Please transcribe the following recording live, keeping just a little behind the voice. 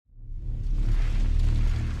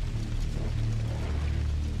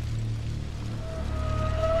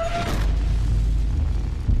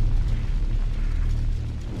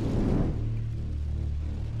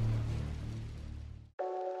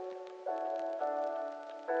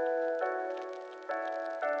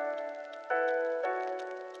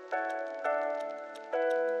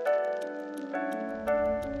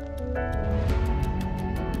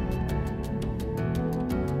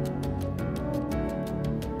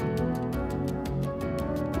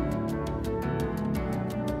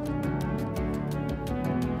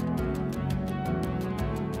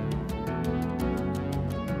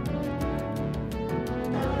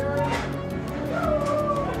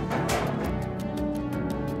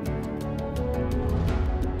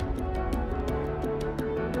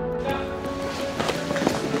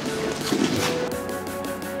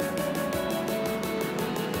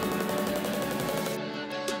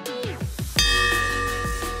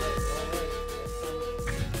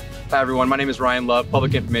Hi everyone, my name is Ryan Love,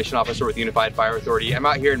 Public Information Officer with Unified Fire Authority. I'm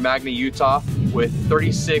out here in Magna, Utah with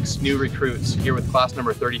 36 new recruits here with class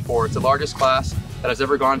number 34. It's the largest class that has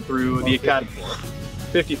ever gone through the academy.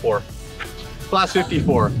 54. Class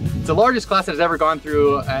 54. It's the largest class that has ever gone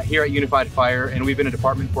through here at Unified Fire, and we've been a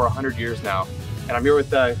department for 100 years now. And I'm here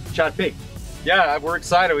with Chad Pig. Yeah, we're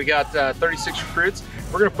excited. We got 36 recruits.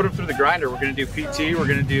 We're gonna put them through the grinder. We're gonna do PT. We're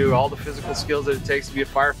gonna do all the physical skills that it takes to be a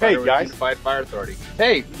firefighter with Unified Fire Authority.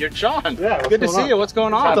 Hey, you're Sean. Yeah, good to see you. What's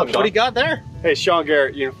going on? What do you got there? Hey, Sean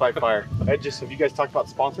Garrett, Unified Fire. Have you guys talked about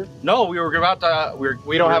the sponsor? No, we were about to.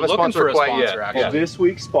 We don't have a sponsor quite yet. Actually. Well, this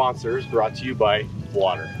week's sponsor is brought to you by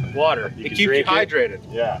water. Water. It keeps you hydrated.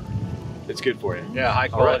 Yeah. It's good for you. Yeah, high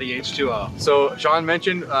quality H2O. So Sean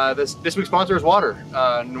mentioned this week's sponsor is water,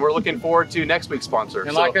 and we're looking forward to next week's sponsor.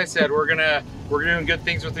 And like I said, we're doing good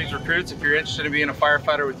things with these recruits. If you're interested in being a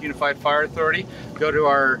firefighter with Unified Fire Authority, go to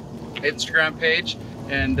our Instagram page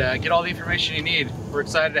and get all the information you need. We're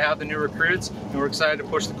excited to have the new recruits, and we're excited to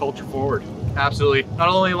push the culture forward. Absolutely. Not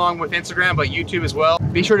only along with Instagram, but YouTube as well.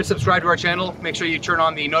 Be sure to subscribe to our channel. Make sure you turn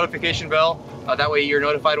on the notification bell. That way you're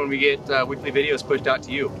notified when we get weekly videos pushed out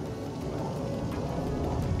to you.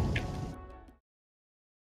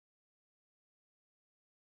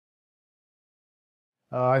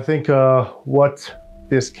 I think what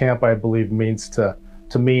this camp, I believe, means to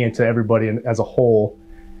me and to everybody as a whole.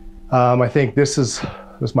 I think this is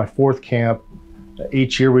my fourth camp.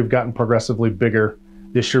 Each year we've gotten progressively bigger.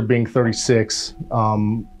 This year being 36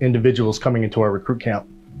 individuals coming into our recruit camp.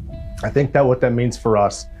 I think that what that means for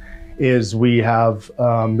us is we have,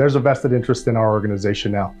 there's a vested interest in our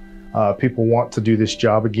organization now. People want to do this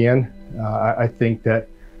job again. I think that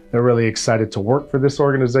they're really excited to work for this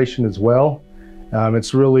organization as well.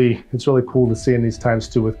 It's really cool to see in these times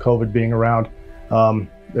too, with COVID being around.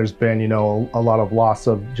 There's been, a lot of loss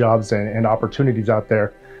of jobs and opportunities out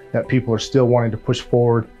there that people are still wanting to push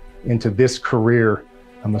forward into this career,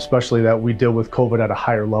 especially that we deal with COVID at a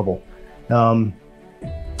higher level.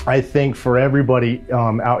 I think for everybody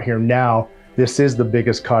out here now, this is the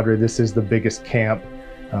biggest cadre, this is the biggest camp.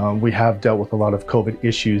 We have dealt with a lot of COVID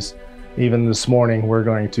issues. Even this morning, we're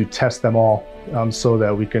going to test them all so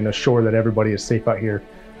that we can assure that everybody is safe out here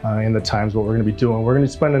in the times what we're going to be doing. We're going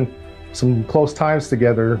to be spending some close times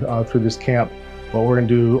together through this camp, but we're going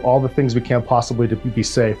to do all the things we can possibly to be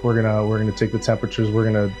safe. We're going to take the temperatures,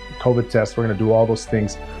 we're going to COVID test, we're going to do all those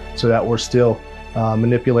things so that we're still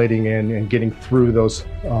manipulating and getting through those,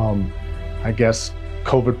 I guess,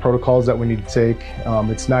 COVID protocols that we need to take.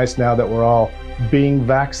 It's nice now that we're all being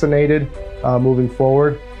vaccinated moving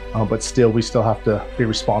forward. But still, we still have to be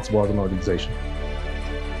responsible as an organization.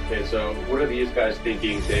 Okay, so what are these guys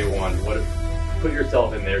thinking day one? Put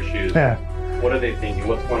yourself in their shoes. Yeah. What are they thinking?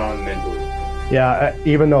 What's going on mentally? Yeah,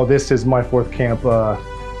 even though this is my fourth camp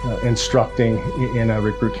instructing in a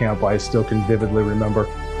recruit camp, I still can vividly remember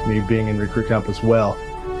me being in recruit camp as well.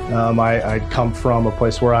 I come from a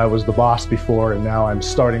place where I was the boss before, and now I'm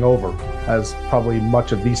starting over, as probably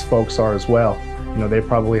much of these folks are as well. They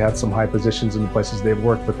probably had some high positions in the places they've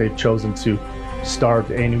worked, but they've chosen to start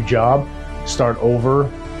a new job, start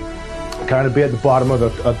over, kind of be at the bottom of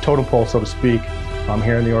the totem pole, so to speak,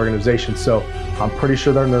 here in the organization. So I'm pretty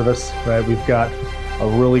sure they're nervous, right? We've got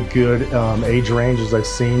a really good age range, as I've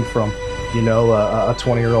seen, from, a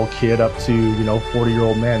 20-year-old kid up to,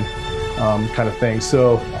 40-year-old men kind of thing.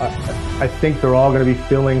 So I think they're all going to be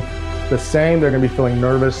feeling the same. They're going to be feeling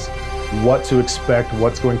nervous, what to expect,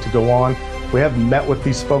 what's going to go on. We have met with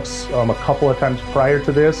these folks a couple of times prior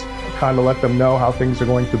to this, kind of let them know how things are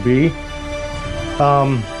going to be.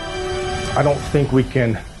 I don't think we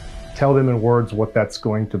can tell them in words what that's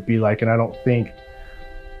going to be like, and I don't think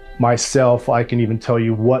myself, I can even tell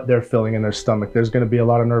you what they're feeling in their stomach. There's going to be a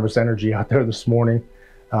lot of nervous energy out there this morning,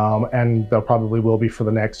 and there probably will be for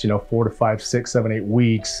the next 4 to 5, 6, 7, 8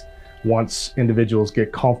 weeks once individuals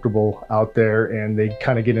get comfortable out there and they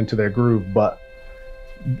kind of get into their groove. But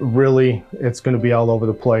really, it's going to be all over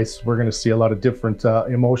the place. We're going to see a lot of different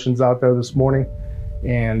emotions out there this morning,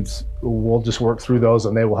 and we'll just work through those,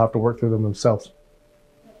 and they will have to work through them themselves.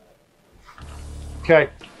 Okay,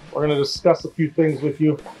 we're going to discuss a few things with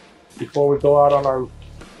you before we go out on our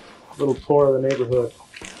little tour of the neighborhood.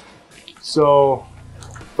 So,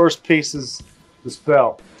 first piece is this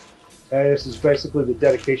bell, and this is basically the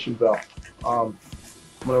dedication bell. I'm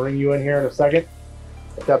going to ring you in here in a second.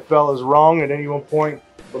 If that bell is rung at any one point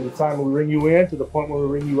from the time we ring you in to the point when we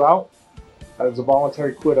ring you out, that is a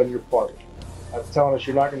voluntary quit on your part. That's telling us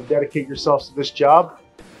you're not going to dedicate yourself to this job.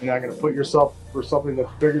 You're not going to put yourself for something that's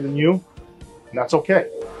bigger than you, and that's okay.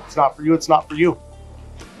 It's not for you, it's not for you.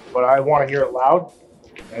 But I want to hear it loud.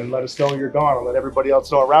 and let us know you're gone, and let everybody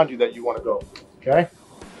else know around you that you want to go. Okay?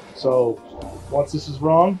 So once this is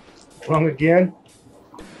wrong again,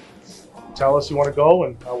 tell us you want to go,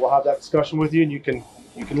 and we'll have that discussion with you, and you can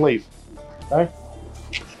leave. Okay?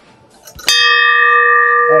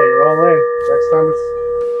 Hey, you're all in. Next time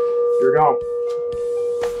you're gone.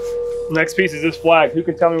 Next piece is this flag. Who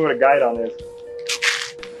can tell me what a guidon is?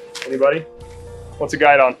 Anybody? What's a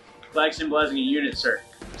guidon? Flag symbolizing a unit, sir.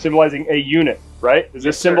 Symbolizing a unit, right? Does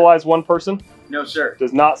Yes, this symbolize one person? No, sir.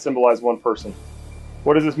 Does not symbolize one person.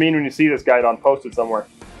 What does this mean when you see this guidon posted somewhere?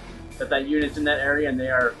 That unit's in that area and they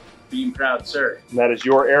are being proud, sir. And that is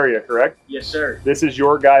your area, correct? Yes, sir. This is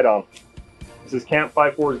your guidon. This is Camp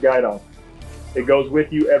 54's guidon. It goes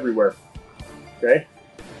with you everywhere. Okay?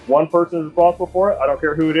 One person is responsible for it. I don't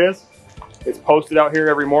care who it is. It's posted out here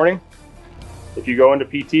every morning. If you go into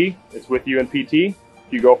PT, it's with you in PT. If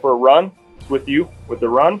you go for a run, it's with you with the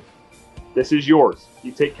run. This is yours.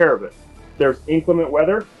 You take care of it. If there's inclement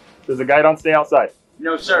weather, does the guidon stay outside?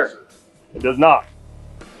 No, sir. It does not.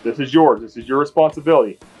 This is yours. This is your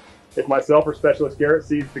responsibility. If myself or Specialist Garrett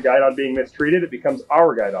sees the guidon being mistreated, it becomes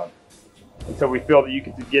our guidon until we feel that you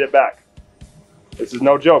can get it back. This is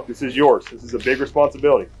no joke. This is yours. This is a big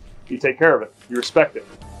responsibility. You take care of it. You respect it.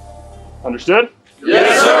 Understood?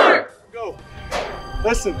 Yes, sir. Go.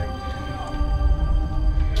 Listen.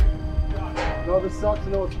 No, this sucks. I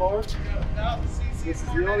know it's hard. This is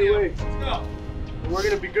the only way. We're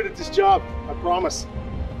going to be good at this job. I promise.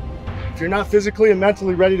 If you're not physically and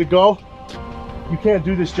mentally ready to go, you can't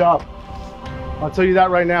do this job. I'll tell you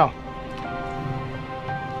that right now.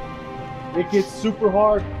 It gets super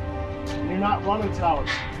hard and you're not running towers.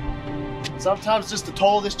 Sometimes just the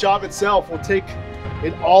toll of this job itself will take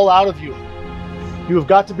it all out of you. You have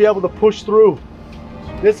got to be able to push through.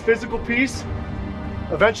 This physical piece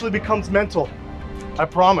eventually becomes mental. I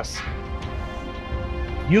promise.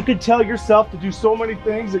 You can tell yourself to do so many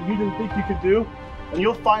things that you didn't think you could do, and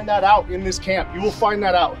you'll find that out in this camp. You will find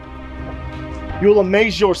that out. You'll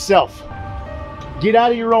amaze yourself. Get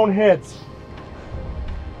out of your own heads.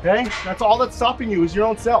 Okay? That's all that's stopping you is your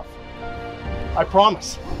own self. I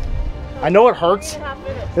promise. I know it hurts. 3.5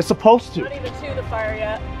 minutes. It's supposed to. Not even to the fire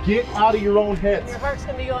yet. Get out of your own heads. Your heart's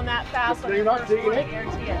gonna be going that fast. You're not digging it? I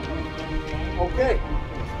guarantee it. Okay.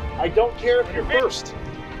 I don't care if you're first.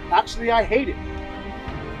 Actually, I hate it.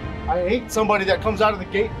 I hate somebody that comes out of the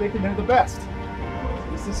gate thinking they're the best.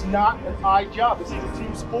 This is not an I job. This is a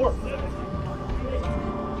team sport.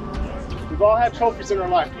 We've all had trophies in our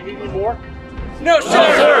life. Do you need any more? No,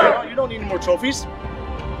 sir. No, you don't need any more trophies.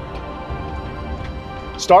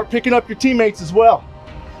 Start picking up your teammates as well.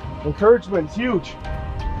 Encouragement is huge.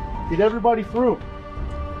 Get everybody through.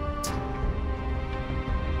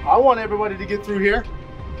 I want everybody to get through here.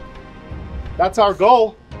 That's our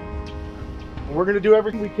goal. And we're going to do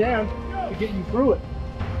everything we can to get you through it.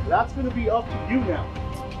 That's going to be up to you now.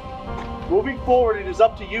 Moving forward, it is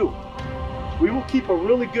up to you. We will keep a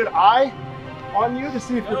really good eye on you to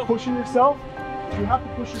see if you're pushing yourself. You have to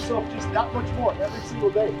push yourself just that much more every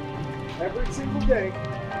single day. Every single day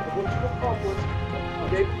of what you accomplished the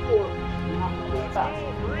day before, you have to push fast.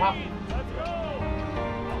 You have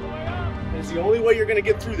to. It's the only way you're going to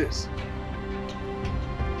get through this.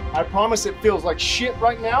 I promise it feels like shit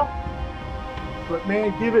right now, but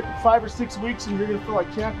man, give it 5 or 6 weeks and you're going to feel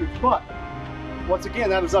like champions. But once again,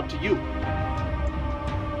 that is up to you.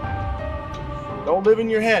 Don't live in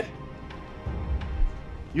your head.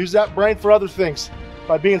 Use that brain for other things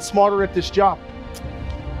by being smarter at this job.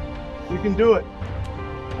 You can do it.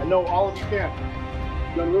 I know all of you can.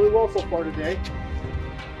 You've done really well so far today.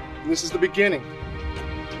 And this is the beginning.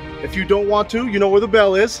 If you don't want to, you know where the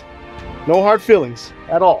bell is. No hard feelings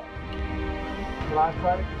at all. But I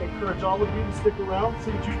try to encourage all of you to stick around,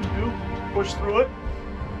 see what you can do, push through it,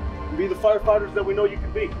 and be the firefighters that we know you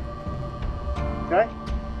can be. Okay?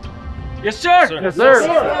 Yes, sir. Yes, sir. Yes,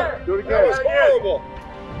 sir. Do it again. That was horrible.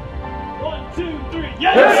 1, 2, 3.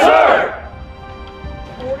 Yes, sir.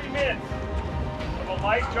 40 minutes of a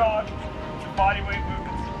light jog to body weight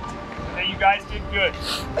movements. And then you guys did good.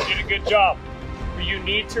 You did a good job. But you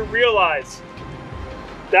need to realize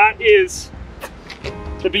that is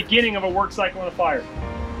the beginning of a work cycle in a fire.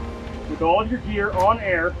 With all of your gear on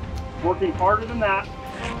air, working harder than that,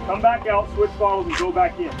 come back out, switch bottles, and go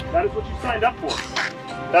back in. That is what you signed up for.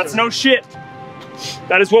 That's no shit.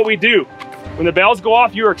 That is what we do. When the bells go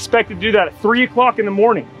off, you are expected to do that at 3 o'clock in the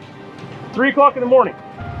morning. 3 o'clock in the morning.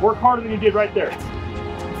 Work harder than you did right there.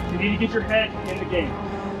 You need to get your head in the game.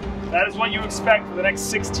 That is what you expect for the next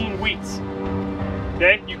 16 weeks.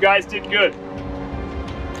 Okay? You guys did good.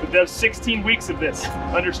 With those 16 weeks of this.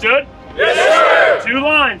 Understood? Yes, sir. 2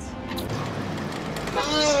 lines.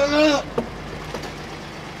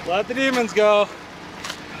 Let the demons go.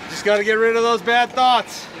 Just got to get rid of those bad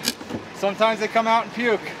thoughts. Sometimes they come out and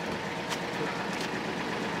puke.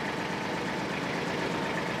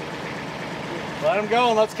 Let them go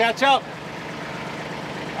and let's catch up.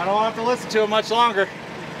 I don't have to listen to them much longer.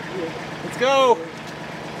 Let's go.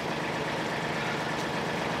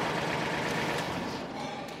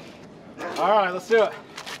 All right, let's do it.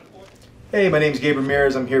 Hey, my name's Captain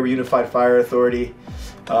Ramirez. I'm here with Unified Fire Authority.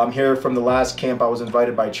 I'm here from the last camp. I was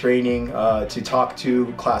invited by training to talk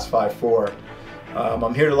to Class 5-4.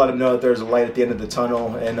 I'm here to let them know that there's a light at the end of the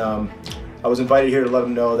tunnel, and I was invited here to let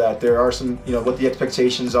them know that there are some, what the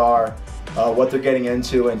expectations are, what they're getting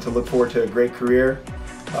into, and to look forward to a great career.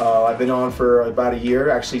 I've been on for about a year,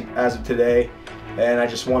 actually, as of today, and I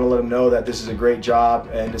just want to let them know that this is a great job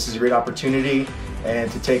and this is a great opportunity, and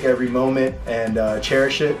to take every moment and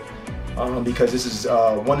cherish it, because this is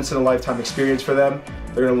once-in-a-lifetime experience for them.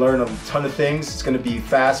 They're going to learn a ton of things. It's going to be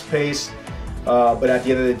fast-paced, but at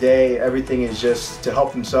the end of the day, everything is just to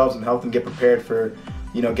help themselves and help them get prepared for,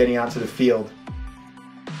 getting out to the field.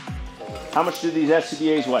 How much do these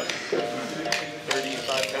SCBAs weigh?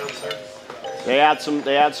 35 pounds, sir. They add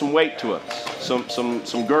some weight to it,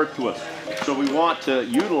 some girth to it. So we want to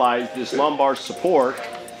utilize this lumbar support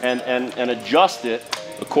and adjust it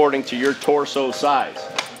according to your torso size.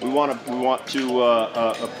 We want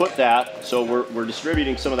to put that so we're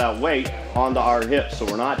distributing some of that weight onto our hips, so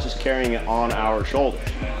we're not just carrying it on our shoulders.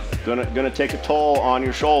 Gonna take a toll on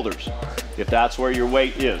your shoulders if that's where your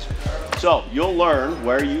weight is. So you'll learn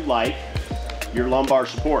where you like your lumbar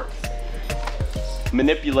support.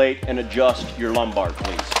 Manipulate and adjust your lumbar,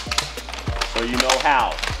 please, so you know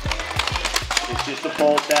how. It's just a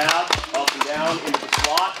pull tab up and down into the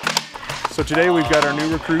slot. So today we've got our new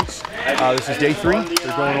recruits. This is day 3.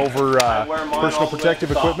 They're going over personal protective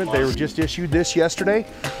equipment. They were just issued this yesterday.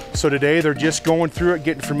 So today they're just going through it,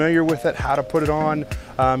 getting familiar with it, how to put it on,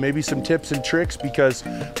 maybe some tips and tricks, because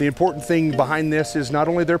the important thing behind this is not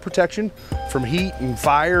only their protection from heat and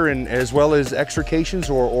fire, and as well as extrications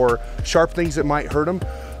or sharp things that might hurt them.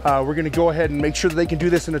 We're going to go ahead and make sure that they can do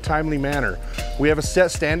this in a timely manner. We have a set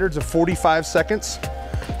standards of 45 seconds.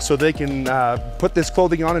 So they can put this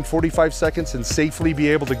clothing on in 45 seconds and safely be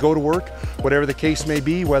able to go to work, whatever the case may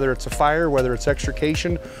be, whether it's a fire, whether it's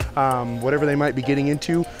extrication, whatever they might be getting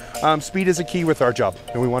into. Speed is a key with our job,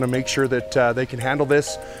 and we want to make sure that they can handle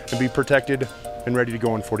this and be protected and ready to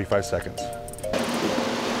go in 45 seconds.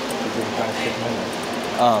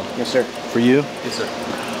 Yes, sir. For you? Yes,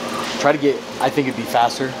 sir. Try to get, I think it'd be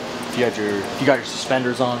faster if you got your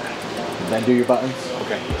suspenders on, then do your buttons.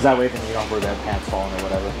 Okay. Because that way then you don't wear that pants falling or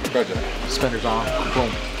whatever. Roger. Suspenders on.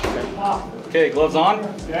 Boom. Okay. Okay, gloves on.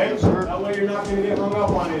 Okay, sir. That way you're not going to get hung up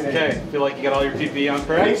on anything. Okay, feel like you got all your PPE on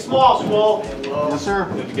correct? Think small, Swole. Yes, sir.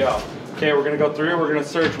 Good to go. Okay, we're going to go through, we're going to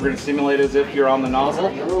search, we're going to simulate as if you're on the nozzle,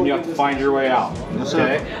 and you have to find your way out. Yes, sir.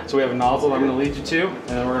 Okay, so we have a nozzle that I'm going to lead you to, and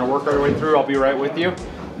then we're going to work our way through. I'll be right with you.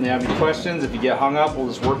 And if you have any questions, if you get hung up, we'll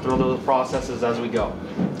just work through those processes as we go.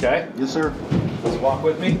 Okay? Yes, sir. Just walk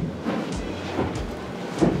with me.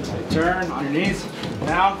 Turn on your knees,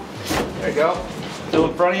 down. There you go. Still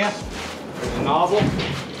in front of you. There's the nozzle.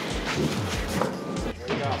 There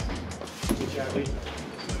you go. Hey, Chad, you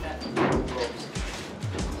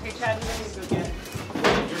go again.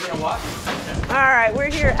 You're gonna what? All right, we're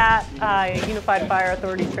here at Unified Fire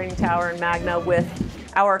Authority Training Tower in Magna with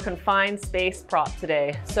our confined space prop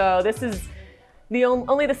today. So this is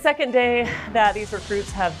only the second day that these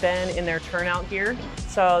recruits have been in their turnout gear.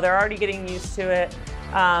 So they're already getting used to it.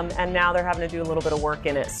 And now they're having to do a little bit of work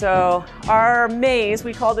in it. So our maze,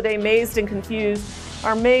 we call today Mazed and Confused.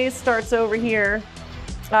 Our maze starts over here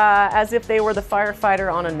as if they were the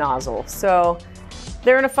firefighter on a nozzle. So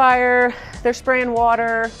they're in a fire, they're spraying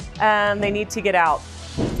water, and they need to get out.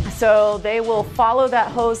 So they will follow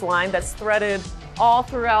that hose line that's threaded all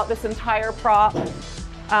throughout this entire prop.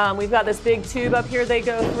 We've got this big tube up here they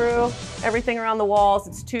go through, everything around the walls,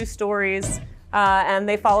 it's 2 stories. And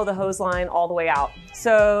they follow the hose line all the way out.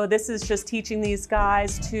 So this is just teaching these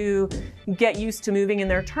guys to get used to moving in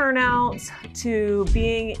their turnouts, to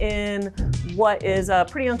being in what is a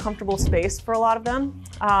pretty uncomfortable space for a lot of them.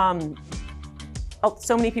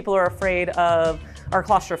 So many people are afraid of, are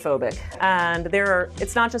claustrophobic, and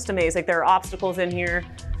it's not just a maze, like there are obstacles in here.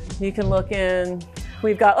 You can look in,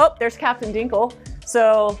 we've got, oh, there's Captain Dinkel.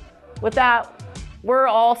 So with that, we're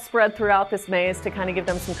all spread throughout this maze to kind of give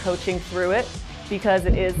them some coaching through it, because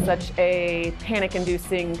it is such a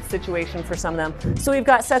panic-inducing situation for some of them. So we've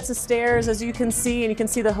got sets of stairs, as you can see, and you can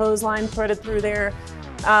see the hose line threaded through there.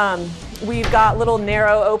 We've got little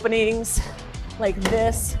narrow openings like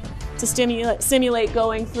this to simulate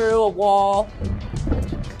going through a wall.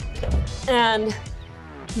 And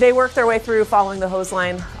they work their way through following the hose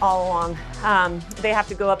line all along. They have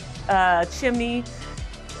to go up a chimney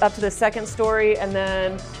up to the second story and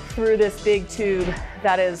then through this big tube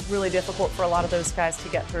that is really difficult for a lot of those guys to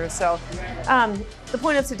get through. So the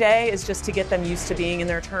point of today is just to get them used to being in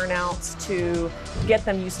their turnouts, to get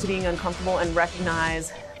them used to being uncomfortable and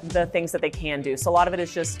recognize the things that they can do. So a lot of it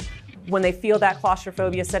is just when they feel that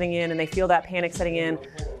claustrophobia setting in and they feel that panic setting in,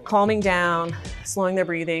 calming down, slowing their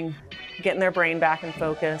breathing, getting their brain back in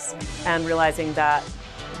focus, and realizing that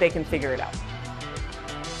they can figure it out.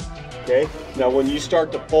 Okay, now when you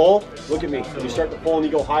start to pull, look at me. When you start to pull and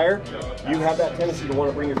you go higher, you have that tendency to want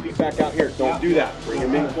to bring your feet back out here. Don't do that. Bring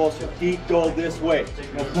them in closer. Feet go this way.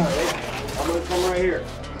 Okay? I'm going to come right here.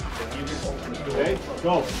 Okay,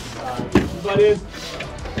 go. Butt in.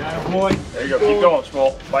 Got it, boy. There you go. Keep going,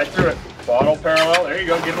 Schmoll. Fight through it. Bottle parallel. There you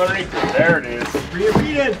go. Get them underneath. There it is. Bring your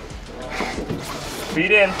feet in.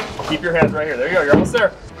 Feet in. Keep your hands right here. There you go. You're almost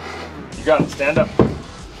there. You got it. Stand up.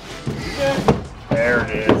 There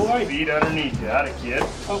it is. Feet underneath you. Got it, kid.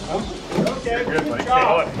 Okay. You're good, buddy. Okay,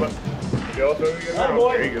 hold on. Go through your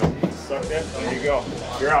nose. There you go. Suck that. There you go.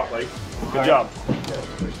 You're out, buddy. Good job.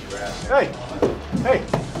 Hey. Hey.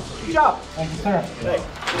 Good job. Thank you, sir. Hey.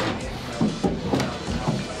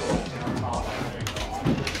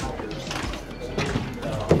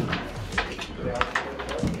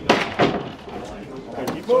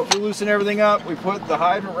 So if we loosen everything up, we put the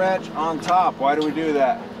hydrant wrench on top. Why do we do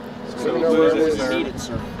that? So we need it,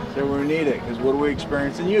 sir. So we need it, because what do we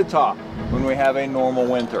experience in Utah when we have a normal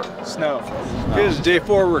winter? Snow. Okay, this is day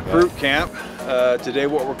 4 recruit camp. Today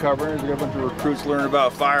what we're covering is we're going to recruits learn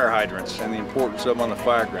about fire hydrants and the importance of them on the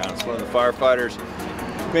fire ground. It's one of the firefighters'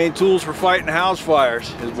 main tools for fighting house fires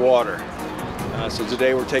is water. So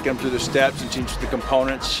today we're taking them through the steps and teaching the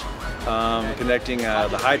components, connecting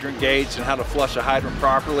the hydrant gates and how to flush a hydrant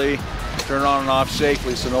properly, turn it on and off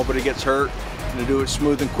safely so nobody gets hurt, and to do it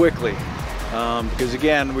smooth and quickly. Because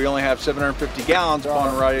again, we only have 750 gallons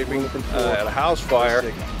upon arriving at a house fire,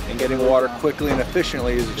 and getting water quickly and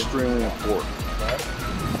efficiently is extremely important.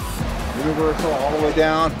 Universal all the way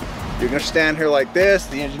down. You're going to stand here like this.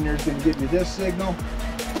 The engineer's going to give you this signal,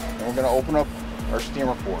 and we're going to open up our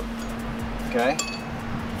steamer port. Okay?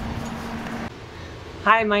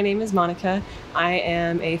 Hi, my name is Monica. I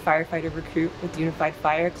am a firefighter recruit with Unified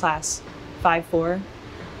Fire, class 5-4.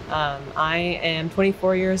 I am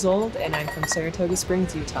 24 years old and I'm from Saratoga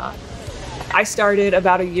Springs, Utah. I started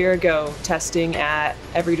about a year ago testing at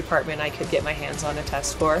every department I could get my hands on a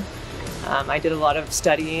test for. I did a lot of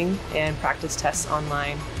studying and practice tests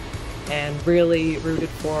online and really rooted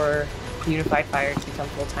for Unified Fire to become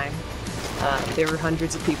full-time. There were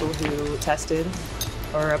hundreds of people who tested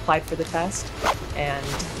or applied for the test, and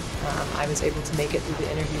I was able to make it through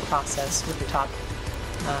the interview process with the top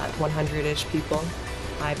 100-ish people.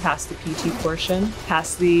 I passed the PT portion,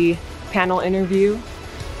 passed the panel interview,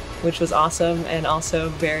 which was awesome and also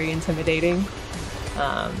very intimidating.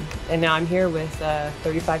 And now I'm here with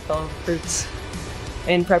 35 fellow recruits.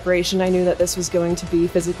 In preparation, I knew that this was going to be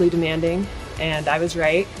physically demanding, and I was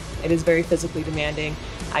right. It is very physically demanding.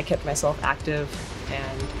 I kept myself active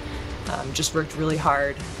and just worked really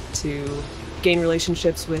hard to gain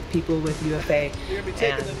relationships with people with UFA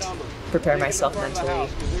and prepare myself mentally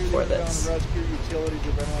for this.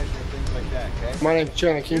 My name is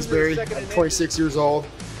Chandler Kingsbury. I'm 26 years old.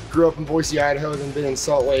 Grew up in Boise, Idaho, then been in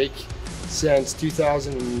Salt Lake since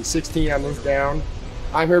 2016. I moved down.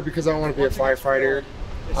 I'm here because I want to be a firefighter,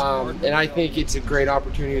 and I think it's a great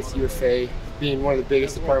opportunity with UFA, being one of the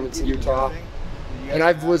biggest departments in Utah. And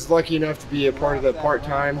I was lucky enough to be a part of the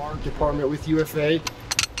part-time department with UFA,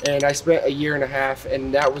 and I spent a year and a half,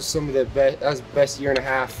 and that was some of the best. That was the best year and a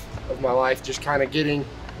half of my life, just kind of getting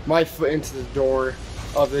my foot into the door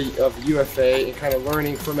of UFA and kind of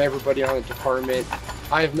learning from everybody on the department.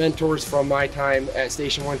 I have mentors from my time at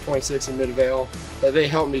Station 126 in Midvale that they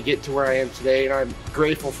helped me get to where I am today, and I'm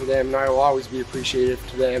grateful for them, and I will always be appreciative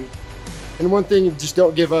to them. And one thing, just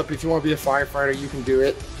don't give up. If you want to be a firefighter, you can do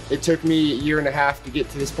it. It took me a year and a half to get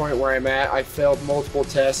to this point where I'm at. I failed multiple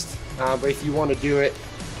tests, but if you want to do it,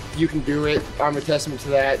 you can do it. I'm a testament to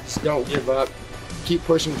that. Just don't give up. Keep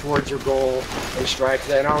pushing towards your goal and strive for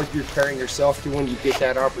that. And always be preparing yourself to, when you get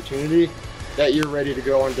that opportunity, that you're ready to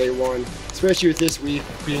go on day one. Especially with this week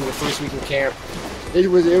being the first week in camp. It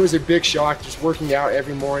was a big shock, just working out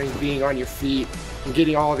every morning, being on your feet, and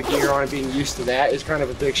getting all the gear on and being used to that is kind of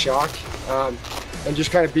a big shock. And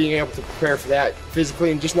just kind of being able to prepare for that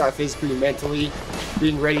physically, and just not physically, mentally,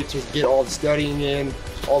 being ready to get all the studying in,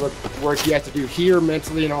 all the work you have to do here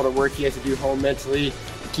mentally, and all the work you have to do home mentally,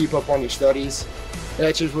 keep up on your studies.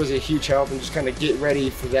 That just was a huge help and just kind of get ready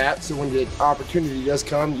for that. So when the opportunity does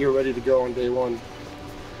come, you're ready to go on day one.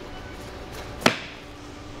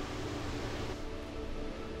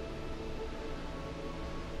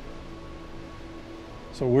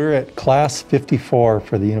 So we're at class 54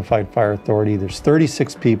 for the Unified Fire Authority. There's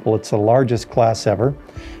 36 people. It's the largest class ever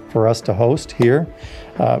for us to host here.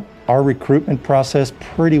 Our recruitment process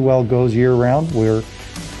pretty well goes year round. We're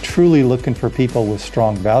truly looking for people with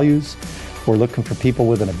strong values. We're looking for people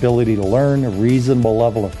with an ability to learn, a reasonable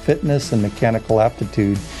level of fitness and mechanical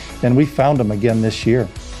aptitude. And we found them again this year.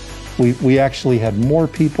 We actually had more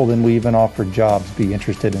people than we even offered jobs be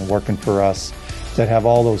interested in working for us that have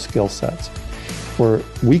all those skill sets. Where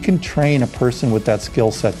we can train a person with that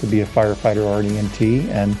skill set to be a firefighter or an EMT,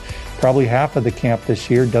 and probably half of the camp this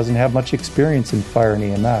year doesn't have much experience in fire and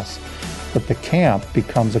EMS. But the camp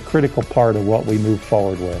becomes a critical part of what we move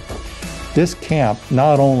forward with. This camp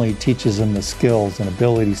not only teaches them the skills and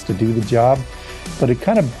abilities to do the job, but it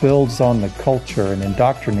kind of builds on the culture and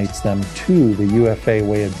indoctrinates them to the UFA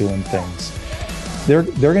way of doing things. They're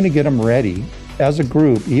going to get them ready as a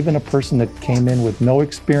group, even a person that came in with no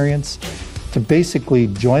experience, to basically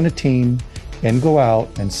join a team and go out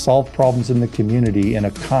and solve problems in the community in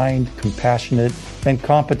a kind, compassionate, and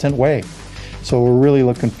competent way. So we're really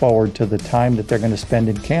looking forward to the time that they're going to spend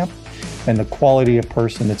in camp and the quality of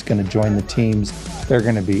person that's going to join the teams. They're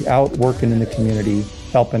going to be out working in the community,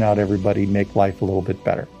 helping out everybody make life a little bit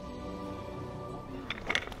better.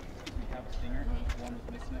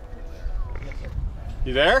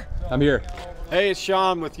 You there? I'm here. Hey, it's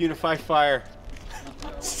Sean with Unified Fire.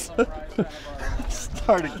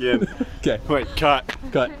 Start again. Okay. Wait, cut.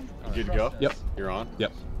 Cut. You good to go? Yep. You're on?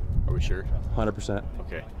 Yep. Are we sure? 100%.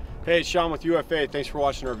 Okay. Hey, it's Sean with UFA. Thanks for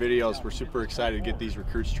watching our videos. We're super excited to get these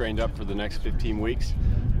recruits trained up for the next 15 weeks.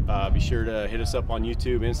 Be sure to hit us up on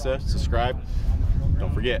YouTube, Insta, subscribe.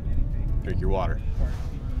 Don't forget, drink your water.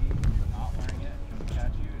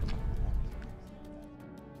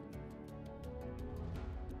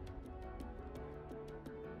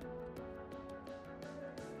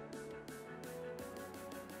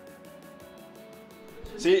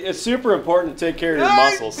 See, it's super important to take care of your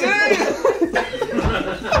muscles.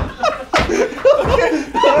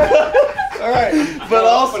 All right, but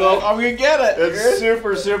also, I'm gonna get it. It's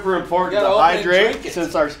super important to hydrate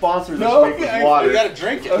since our sponsor this week is water. You gotta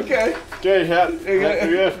drink it. Okay. Okay,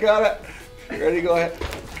 Got it. Ready? Go ahead.